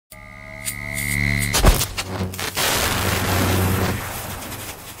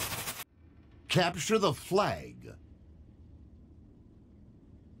Capture the flag.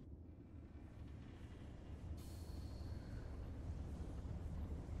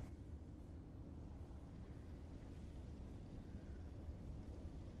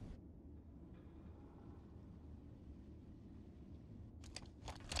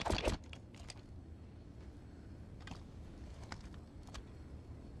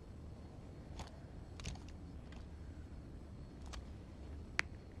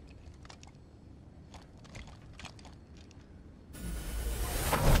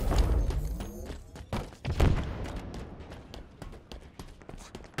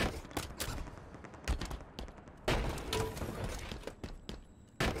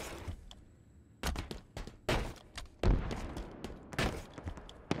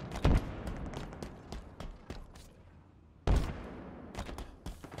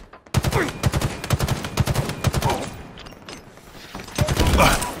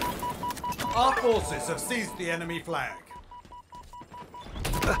 Our forces have seized the enemy flag.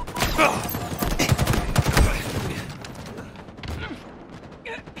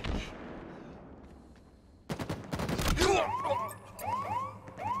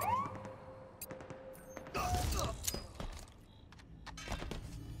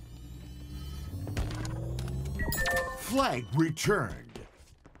 Flag returned.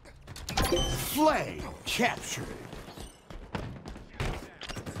 Flag captured.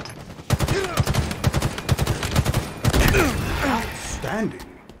 Outstanding.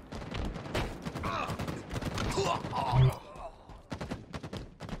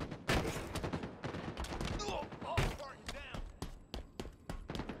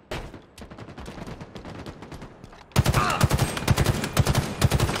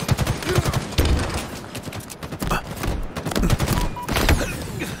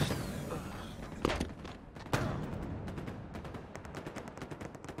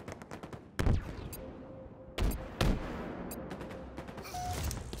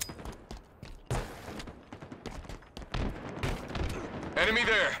 Enemy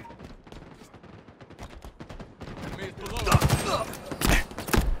there. Enemy is below.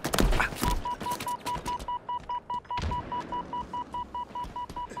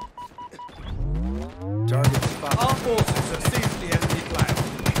 Target spot. Our forces have seized the enemy flag.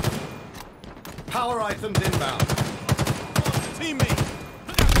 Power items inbound. Teammate.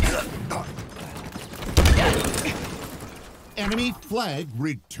 Enemy flag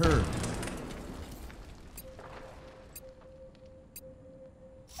returned.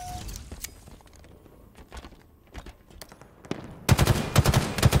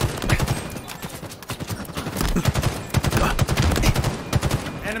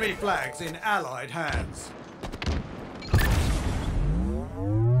 Enemy flags in Allied hands.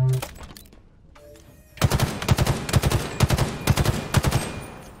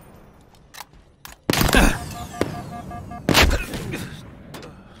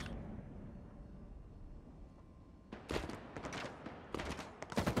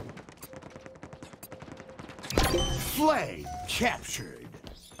 Flag captured.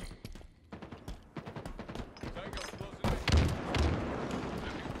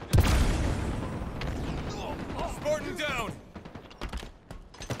 Spartan down.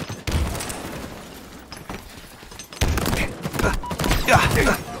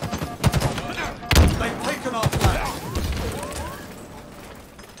 They've taken our flag.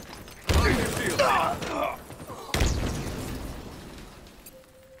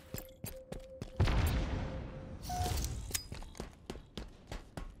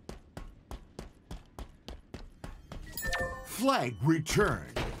 Flag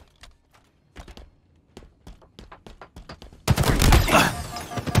returned.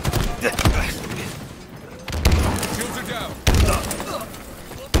 Shields are down.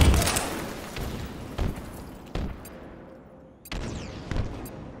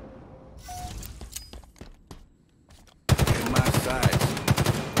 In my sights.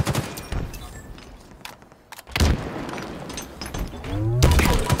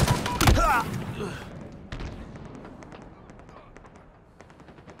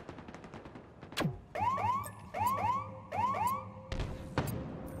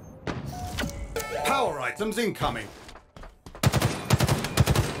 Power items incoming.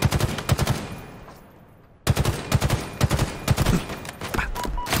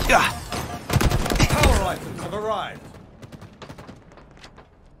 Power items have arrived.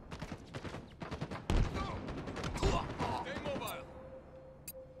 Stay mobile.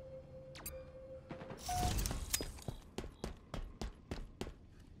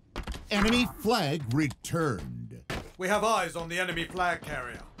 Enemy flag returned. We have eyes on the enemy flag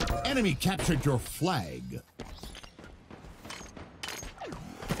carrier. Enemy captured your flag.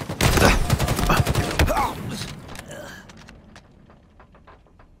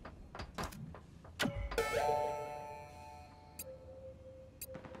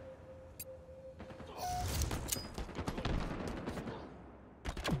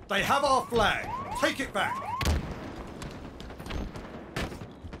 They have our flag. Take it back.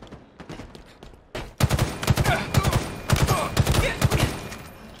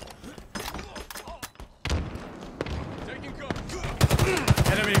 Taking cover.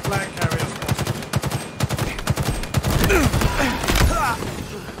 Enemy flag carrier spotted.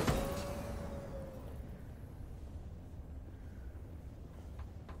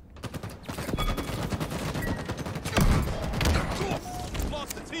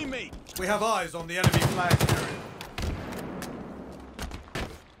 Lost a teammate. We have eyes on the enemy flag carrier.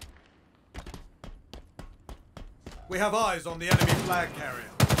 We have eyes on the enemy flag carrier.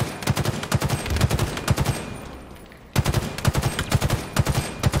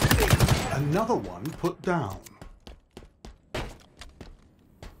 Another one put down.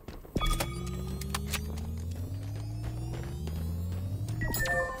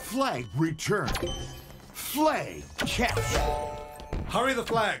 Flag returned. Flag captured. Hurry the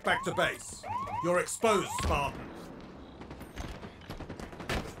flag back to base. You're exposed, Spartan.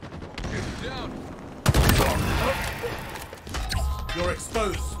 Down. You're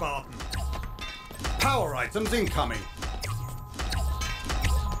exposed, Spartan. Power items incoming.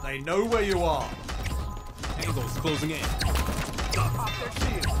 They know where you are. Angles closing in. Pop their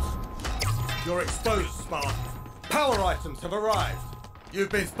shields. You're exposed, Spartan. Power items have arrived. You've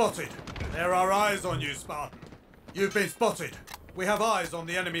been spotted. There are eyes on you, Spartan. You've been spotted. We have eyes on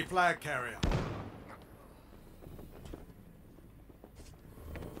the enemy flag carrier.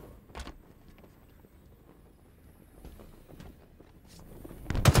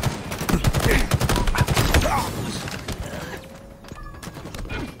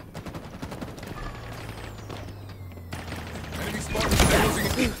 Enemy Spartans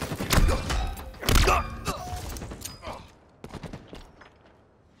closing in.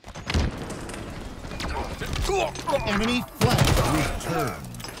 Enemy flag returned.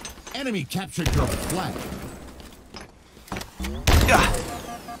 Enemy captured your flag.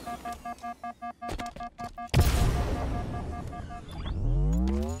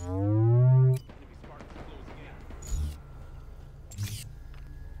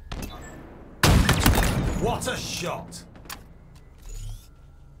 What a shot!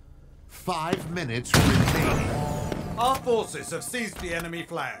 5 minutes remaining. Our forces have seized the enemy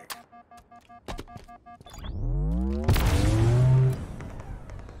flag.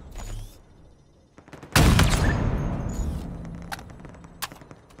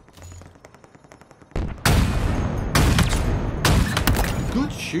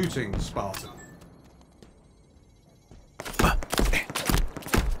 Good shooting, Spartan.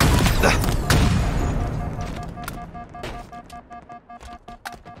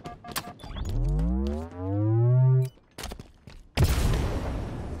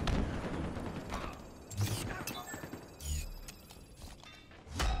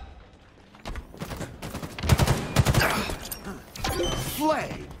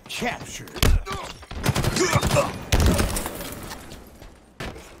 Flag captured.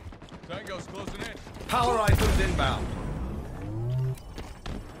 Tango's closing in. Power items inbound.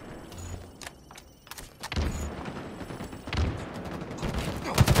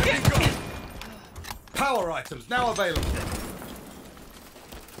 Taking cover. Power items now available.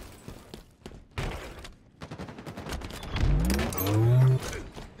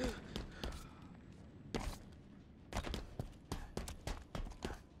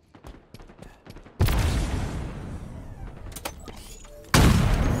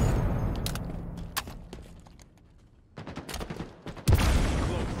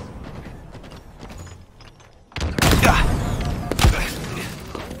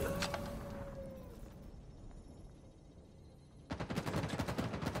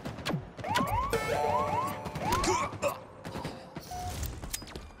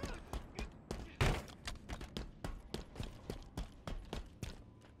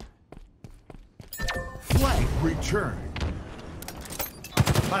 Flag returned.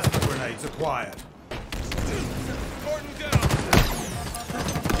 Plasma grenades acquired. Spartan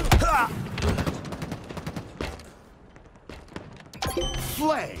down.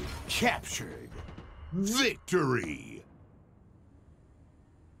 Flag captured. Victory.